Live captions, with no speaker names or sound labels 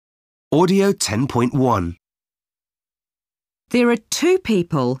Audio 10.1. There are two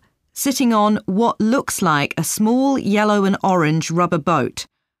people sitting on what looks like a small yellow and orange rubber boat,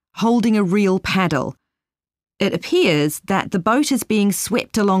 holding a real paddle. It appears that the boat is being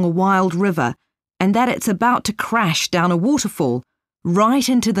swept along a wild river and that it's about to crash down a waterfall right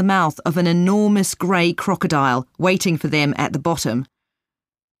into the mouth of an enormous grey crocodile waiting for them at the bottom.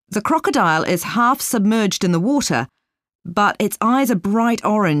 The crocodile is half submerged in the water, but its eyes are bright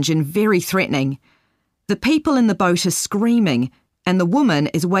orange and very threatening. The people in the boat are screaming, and the woman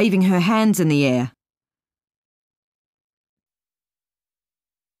is waving her hands in the air.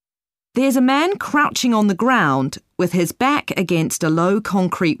 There's a man crouching on the ground with his back against a low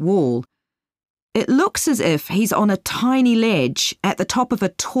concrete wall. It looks as if he's on a tiny ledge at the top of a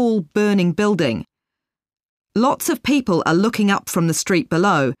tall burning building. Lots of people are looking up from the street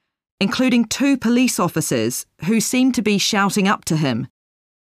below, including two police officers who seem to be shouting up to him.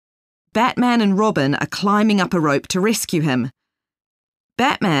 Batman and Robin are climbing up a rope to rescue him.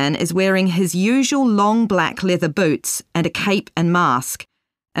 Batman is wearing his usual long black leather boots and a cape and mask,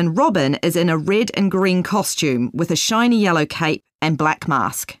 and Robin is in a red and green costume with a shiny yellow cape and black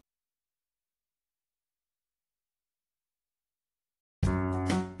mask.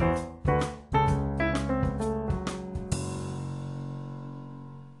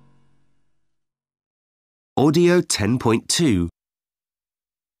 Audio 10.2.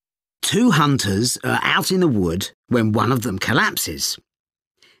 Two hunters are out in the wood when one of them collapses.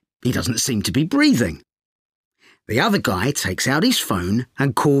 He doesn't seem to be breathing. The other guy takes out his phone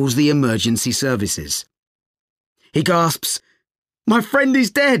and calls the emergency services. He gasps, "My friend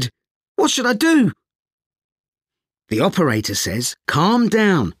is dead! What should I do?" The operator says, "Calm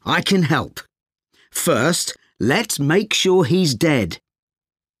down, I can help. First, let's make sure he's dead."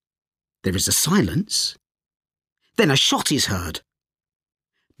 There is a silence. Then a shot is heard.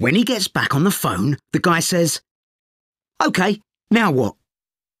 When he gets back on the phone, the guy says, "OK, now what?"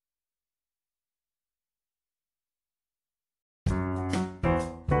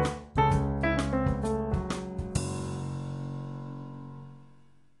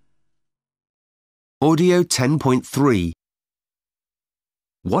 Audio 10.3.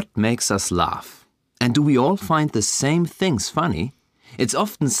 What makes us laugh? And do we all find the same things funny? It's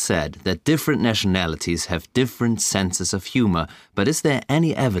often said that different nationalities have different senses of humor, but is there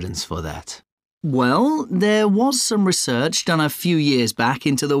any evidence for that? Well, there was some research done a few years back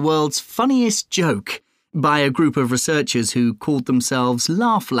into the world's funniest joke by a group of researchers who called themselves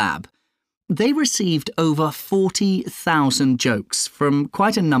Laugh Lab. They received over 40,000 jokes from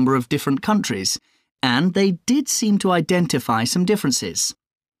quite a number of different countries, and they did seem to identify some differences.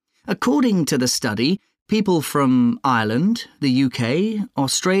 According to the study, people from Ireland, the UK,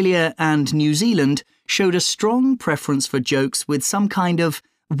 Australia and New Zealand showed a strong preference for jokes with some kind of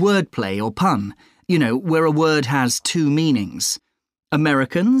wordplay or pun, where a word has two meanings.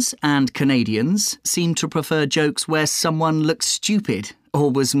 Americans and Canadians seem to prefer jokes where someone looks stupid or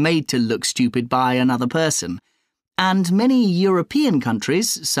was made to look stupid by another person. And many European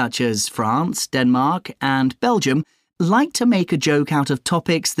countries, such as France, Denmark and Belgium, like to make a joke out of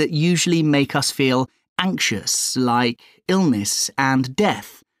topics that usually make us feel anxious, like illness and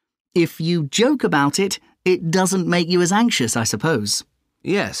death. If you joke about it, it doesn't make you as anxious, I suppose.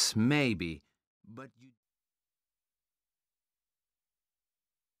 Yes, maybe, but you...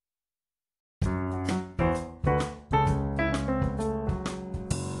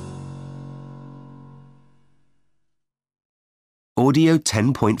 Audio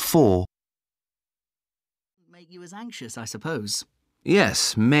 10.4. Make you as anxious, I suppose.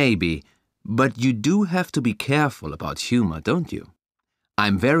 Yes, maybe, but you do have to be careful about humor, don't you?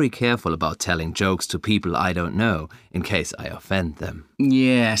 I'm very careful about telling jokes to people I don't know, in case I offend them.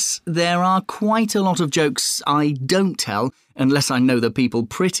 Yes, there are quite a lot of jokes I don't tell unless I know the people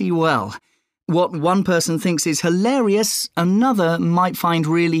pretty well. What one person thinks is hilarious, another might find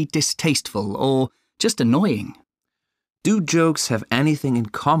really distasteful or just annoying. Do jokes have anything in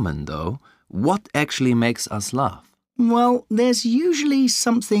common, though? What actually makes us laugh? Well, there's usually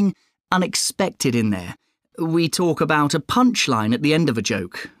something unexpected in there. We talk about a punchline at the end of a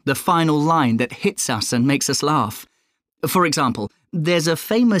joke, the final line that hits us and makes us laugh. For example, there's a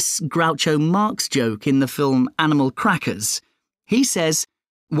famous Groucho Marx joke in the film Animal Crackers. He says,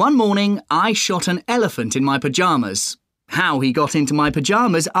 "One morning I shot an elephant in my pyjamas. How he got into my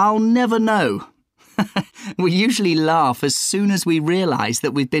pyjamas, I'll never know." We usually laugh as soon as we realise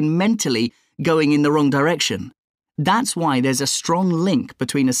that we've been mentally going in the wrong direction. That's why there's a strong link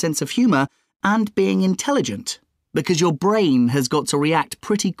between a sense of humour and being intelligent, because your brain has got to react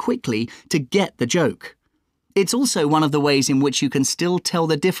pretty quickly to get the joke. It's also one of the ways in which you can still tell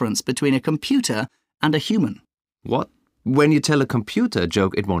the difference between a computer and a human. What? When you tell a computer a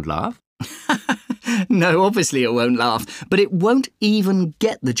joke, it won't laugh? No, obviously it won't laugh, but it won't even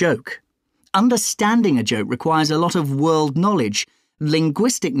get the joke. Understanding a joke requires a lot of world knowledge,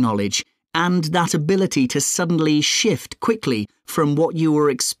 linguistic knowledge, and that ability to suddenly shift quickly from what you were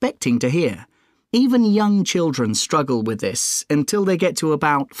expecting to hear. Even young children struggle with this until they get to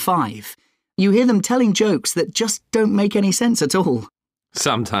about 5. You hear them telling jokes that just don't make any sense at all.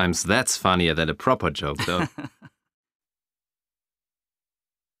 Sometimes that's funnier than a proper joke, though.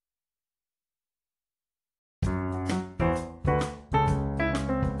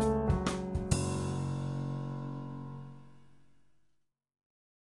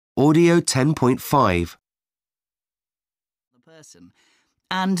 Audio 10.5.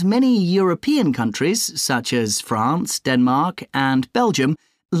 And many European countries, such as France, Denmark, and Belgium,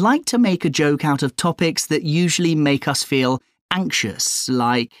 like to make a joke out of topics that usually make us feel anxious,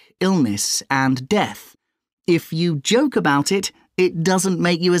 like illness and death. If you joke about it, it doesn't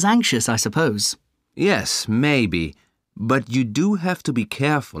make you as anxious, I suppose. Yes, maybe. But you do have to be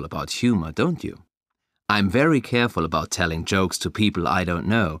careful about humor, don't you? I'm very careful about telling jokes to people I don't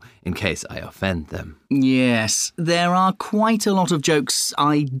know, in case I offend them. Yes, there are quite a lot of jokes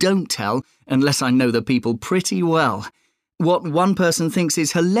I don't tell unless I know the people pretty well. What one person thinks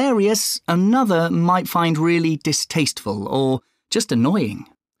is hilarious, another might find really distasteful or just annoying.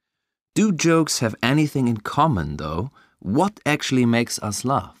 Do jokes have anything in common, though? What actually makes us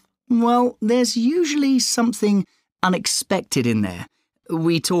laugh? Well, there's usually something unexpected in there.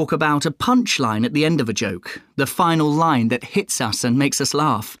 We talk about a punchline at the end of a joke, the final line that hits us and makes us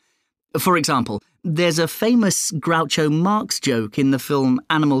laugh. For example, there's a famous Groucho Marx joke in the film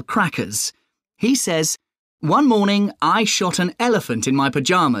Animal Crackers. He says, "One morning I shot an elephant in my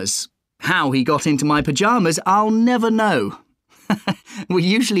pyjamas. How he got into my pyjamas, I'll never know." We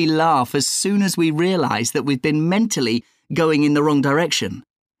usually laugh as soon as we realise that we've been mentally going in the wrong direction.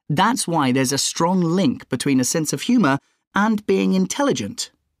 That's why there's a strong link between a sense of humour and being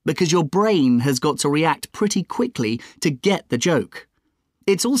intelligent, because your brain has got to react pretty quickly to get the joke.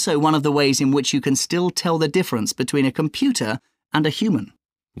 It's also one of the ways in which you can still tell the difference between a computer and a human.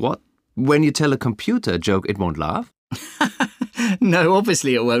 What? When you tell a computer a joke, it won't laugh? No,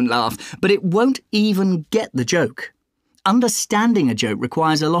 obviously it won't laugh, but it won't even get the joke. Understanding a joke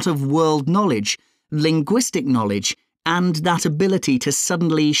requires a lot of world knowledge, linguistic knowledge, and that ability to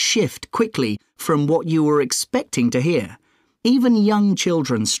suddenly shift quickly from what you were expecting to hear. Even young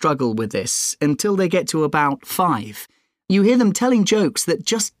children struggle with this until they get to about 5. You hear them telling jokes that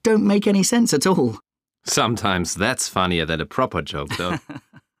just don't make any sense at all. Sometimes that's funnier than a proper joke, though.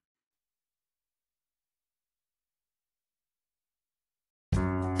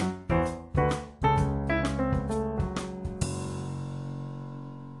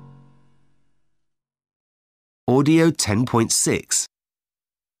 Audio 10.6.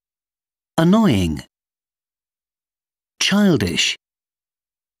 Annoying, childish,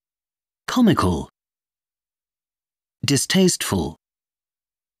 comical, distasteful,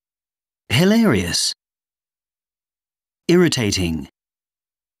 hilarious, irritating,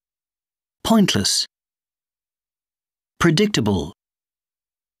 pointless, predictable,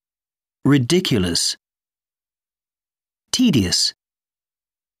 ridiculous, tedious,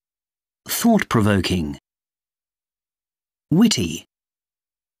 thought-provoking, witty.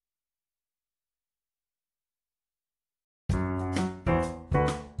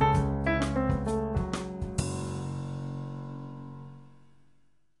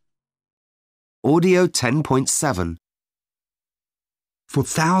 Audio 10.7. For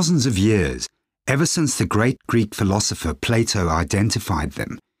thousands of years, ever since the great Greek philosopher Plato identified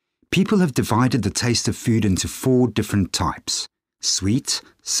them, people have divided the taste of food into 4 different types: sweet,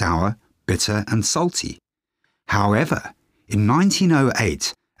 sour, bitter, and salty. However, in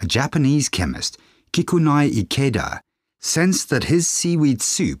 1908, a Japanese chemist, Kikunai Ikeda, sensed that his seaweed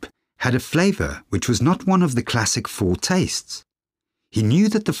soup had a flavour which was not one of the classic 4 tastes. He knew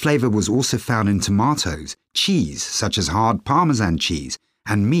that the flavour was also found in tomatoes, cheese, such as hard Parmesan cheese,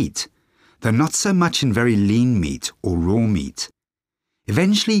 and meat, though not so much in very lean meat or raw meat.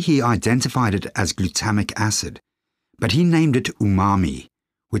 Eventually he identified it as glutamic acid, but he named it umami,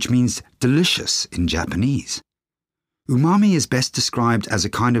 which means delicious in Japanese. Umami is best described as a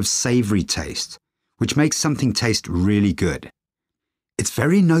kind of savoury taste, which makes something taste really good. It's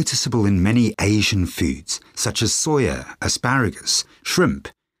very noticeable in many Asian foods, such as soya, asparagus, shrimp,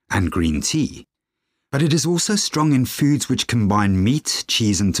 and green tea. But it is also strong in foods which combine meat,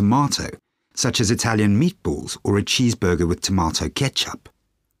 cheese, and tomato, such as Italian meatballs or a cheeseburger with tomato ketchup.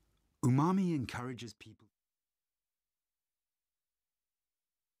 Umami encourages people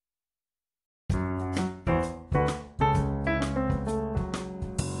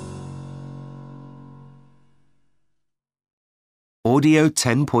Audio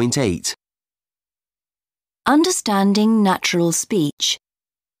 10.8. Understanding natural speech.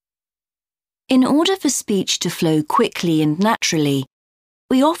 In order for speech to flow quickly and naturally,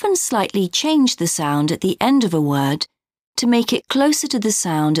 we often slightly change the sound at the end of a word to make it closer to the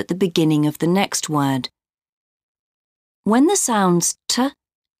sound at the beginning of the next word. When the sounds t,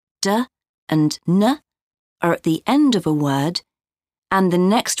 d, and n are at the end of a word, and the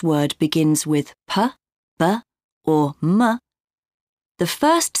next word begins with p, b, or m, the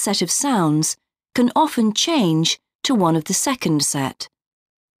first set of sounds can often change to one of the second set.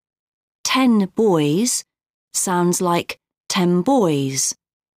 10 boys sounds like 10 boys.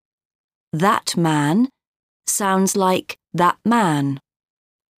 That man sounds like that man.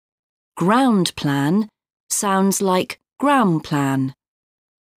 Ground plan sounds like ground plan.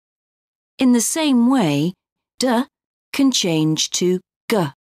 In the same way, d can change to g.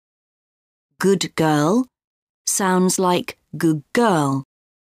 Good girl sounds like good girl.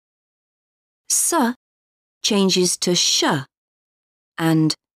 S changes to sh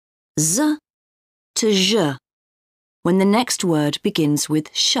and z to j when the next word begins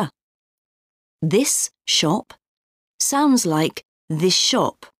with sh. This shop sounds like this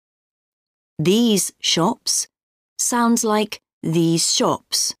shop. These shops sounds like these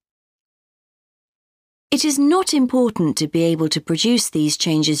shops. It is not important to be able to produce these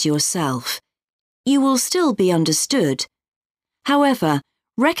changes yourself. You will still be understood. However,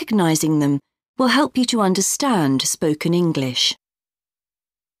 recognizing them will help you to understand spoken English.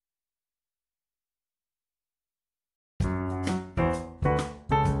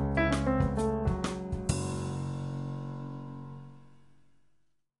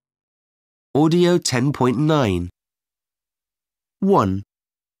 Audio 10.9. 1,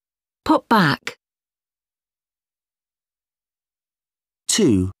 Put back.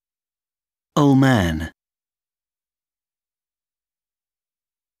 2, Old man.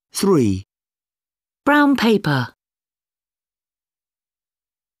 3, Brown paper.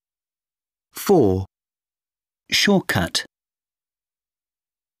 4, Shortcut.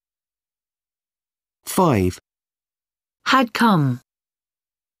 5, Had come.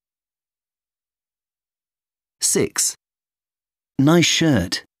 6, Nice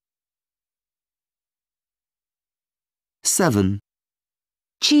shirt. 7,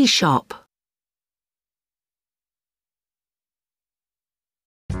 Cheese shop.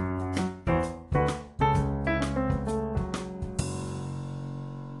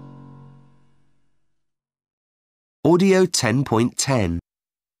 Audio 10.10.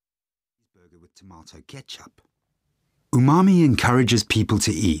 Burger with tomato ketchup. Umami encourages people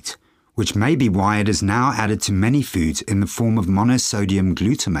to eat, which may be why it is now added to many foods in the form of monosodium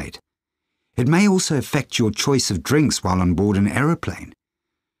glutamate. It may also affect your choice of drinks while on board an aeroplane.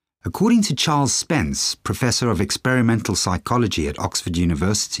 According to Charles Spence, Professor of Experimental Psychology at Oxford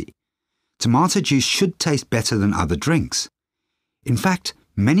University, tomato juice should taste better than other drinks. In fact,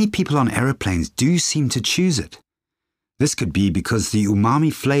 many people on aeroplanes do seem to choose it. This could be because the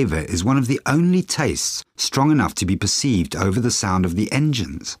umami flavour is one of the only tastes strong enough to be perceived over the sound of the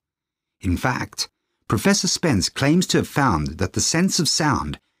engines. In fact, Professor Spence claims to have found that the sense of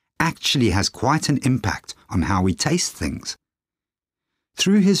sound actually has quite an impact on how we taste things.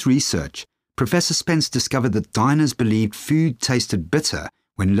 Through his research, Professor Spence discovered that diners believed food tasted bitter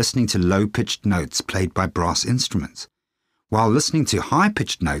when listening to low-pitched notes played by brass instruments, while listening to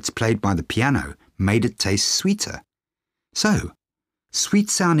high-pitched notes played by the piano made it taste sweeter. So,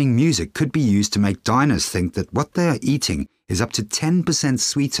 sweet-sounding music could be used to make diners think that what they are eating is up to 10%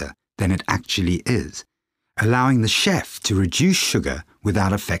 sweeter than it actually is, allowing the chef to reduce sugar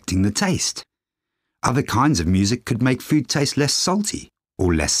without affecting the taste. Other kinds of music could make food taste less salty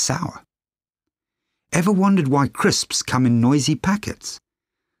or less sour. Ever wondered why crisps come in noisy packets?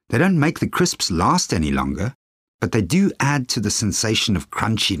 They don't make the crisps last any longer, but they do add to the sensation of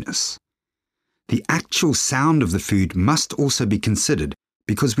crunchiness. The actual sound of the food must also be considered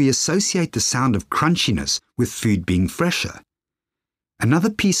because we associate the sound of crunchiness with food being fresher. Another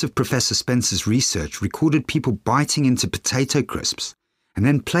piece of Professor Spence's research recorded people biting into potato crisps and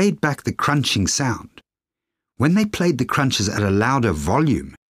then played back the crunching sound. When they played the crunches at a louder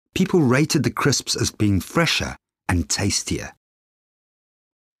volume, people rated the crisps as being fresher and tastier.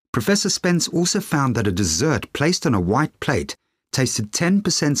 Professor Spence also found that a dessert placed on a white plate tasted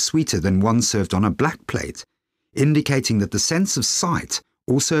 10% sweeter than one served on a black plate, indicating that the sense of sight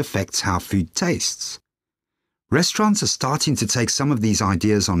also affects how food tastes. Restaurants are starting to take some of these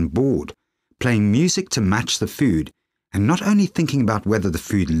ideas on board, playing music to match the food, and not only thinking about whether the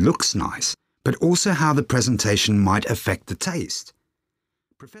food looks nice, but also how the presentation might affect the taste.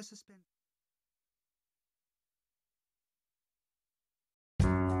 Professor Spence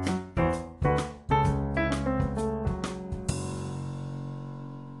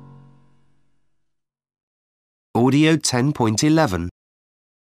Audio 10.11.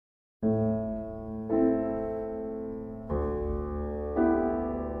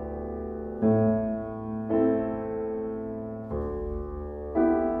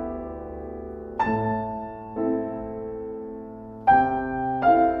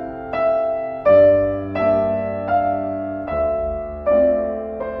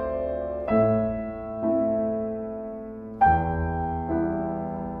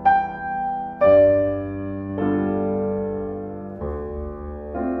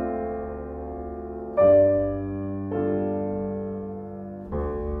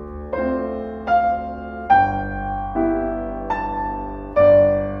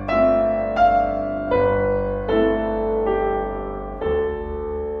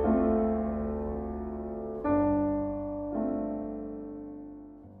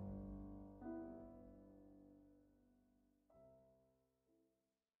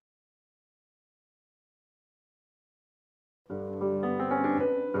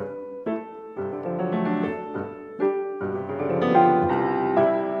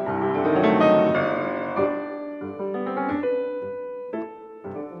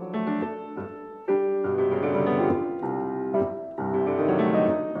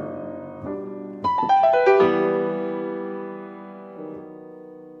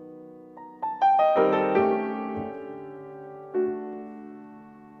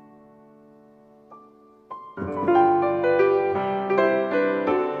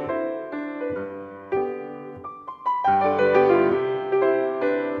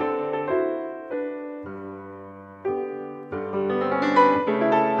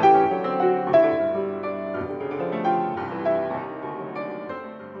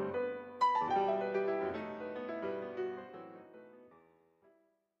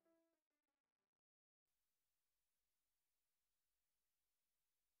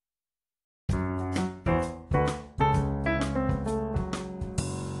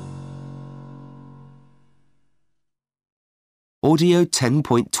 Audio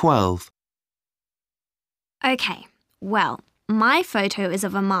 10.12. Okay, well, my photo is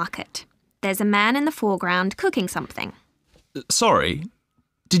of a market. There's a man in the foreground cooking something. Sorry,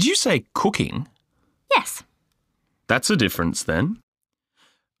 did you say cooking? Yes. That's a difference then.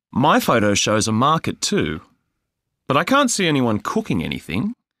 My photo shows a market too, but I can't see anyone cooking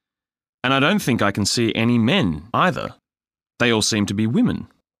anything. And I don't think I can see any men either. They all seem to be women.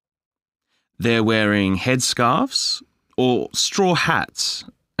 They're wearing headscarves or straw hats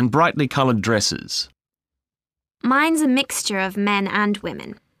and brightly coloured dresses. Mine's a mixture of men and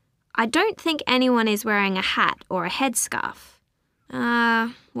women. I don't think anyone is wearing a hat or a headscarf.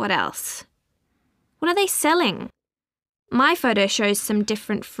 What else? What are they selling? My photo shows some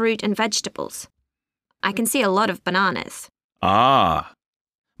different fruit and vegetables. I can see a lot of bananas. Ah,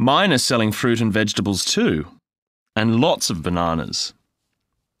 mine are selling fruit and vegetables too, and lots of bananas.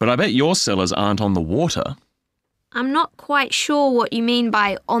 But I bet your sellers aren't on the water. I'm not quite sure what you mean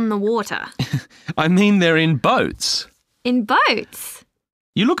by on the water. I mean they're in boats. In boats?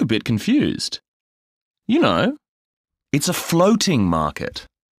 You look a bit confused. You know, it's a floating market.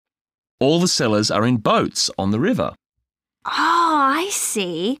 All the sellers are in boats on the river. Oh, I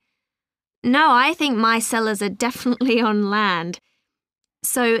see. No, I think my sellers are definitely on land.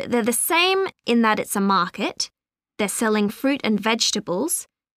 So they're the same in that it's a market, they're selling fruit and vegetables,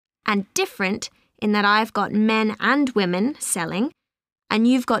 and different in that I've got men and women selling, and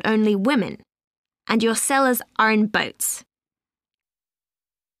you've got only women, and your sellers are in boats.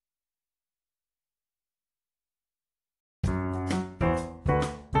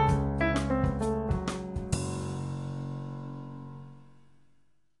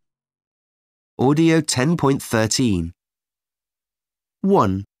 Audio 10.13.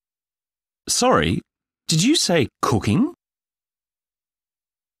 1, Sorry, did you say cooking?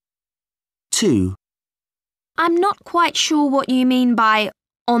 2, I'm not quite sure what you mean by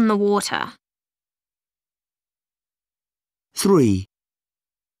on the water. 3,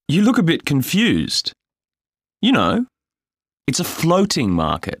 You look a bit confused. You know, it's a floating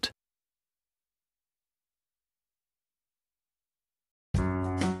market.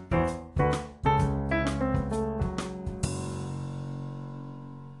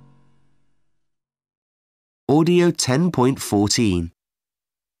 Audio 10.14.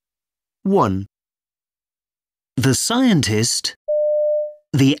 1, The scientist.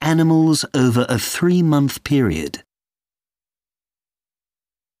 The animals over a 3-month period.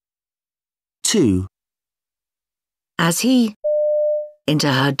 2, As he,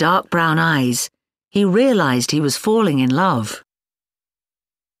 into her dark brown eyes, he realized he was falling in love.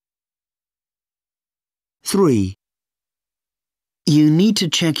 3, You need to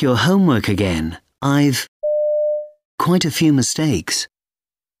check your homework again. I've quite a few mistakes.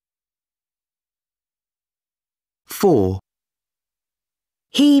 4,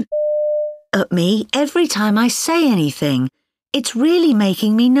 He at me every time I say anything. It's really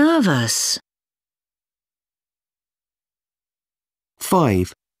making me nervous.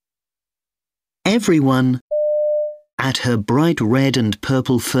 5, Everyone at her bright red and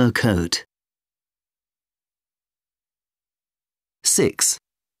purple fur coat. 6,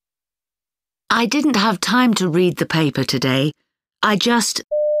 I didn't have time to read the paper today. I just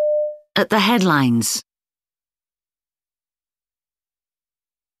at the headlines.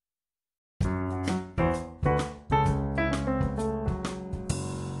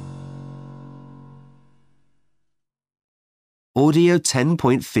 Audio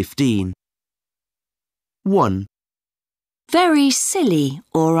 10.15. 1, Very silly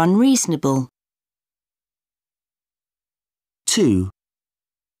or unreasonable. 2,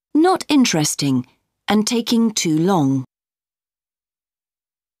 Not interesting and taking too long.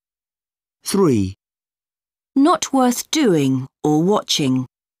 3, Not worth doing or watching.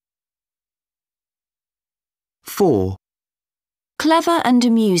 4, Clever and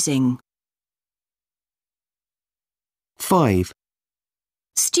amusing. 5,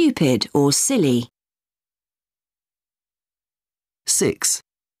 Stupid or silly. 6,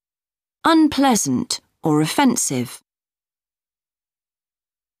 Unpleasant or offensive.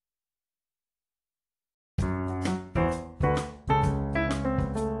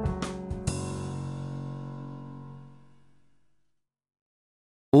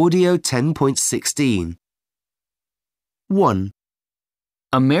 Audio 10.16. 1,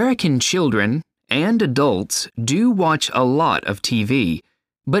 American children and adults do watch a lot of TV,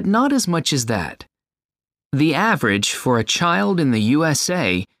 but not as much as that. The average for a child in the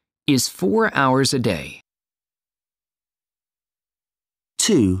USA is 4 hours a day.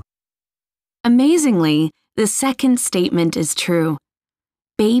 2, Amazingly, the second statement is true.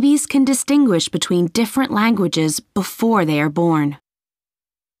 Babies can distinguish between different languages before they are born.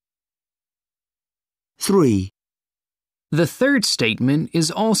 3, The third statement is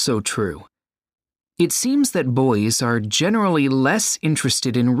also true. It seems that boys are generally less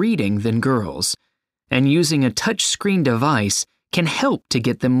interested in reading than girls, and using a touchscreen device can help to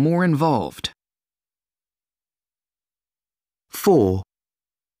get them more involved. 4,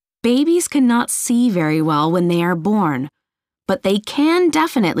 Babies cannot see very well when they are born, but they can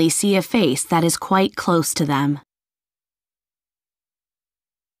definitely see a face that is quite close to them.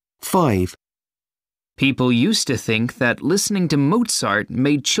 5, People used to think that listening to Mozart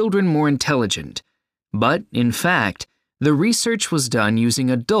made children more intelligent, but in fact, the research was done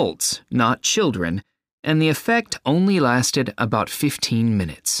using adults, not children, and the effect only lasted about 15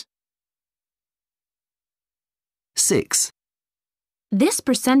 minutes. 6, This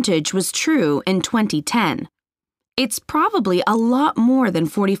percentage was true in 2010. It's probably a lot more than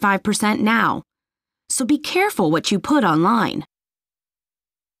 45% now. So be careful what you put online.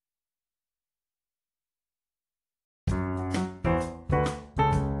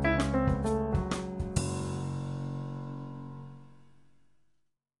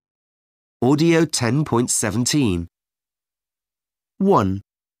 Audio 10.17. 1,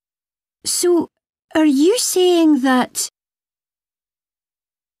 So, are you saying that...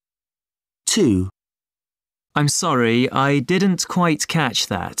 2, I'm sorry, I didn't quite catch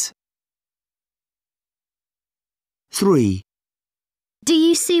that. 3, Do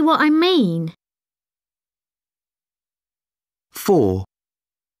you see what I mean? 4,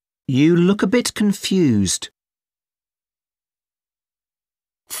 You look a bit confused.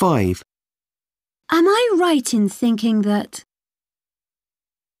 5, Am I right in thinking that...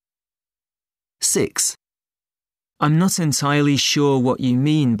 6, I'm not entirely sure what you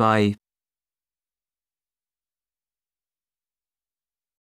mean by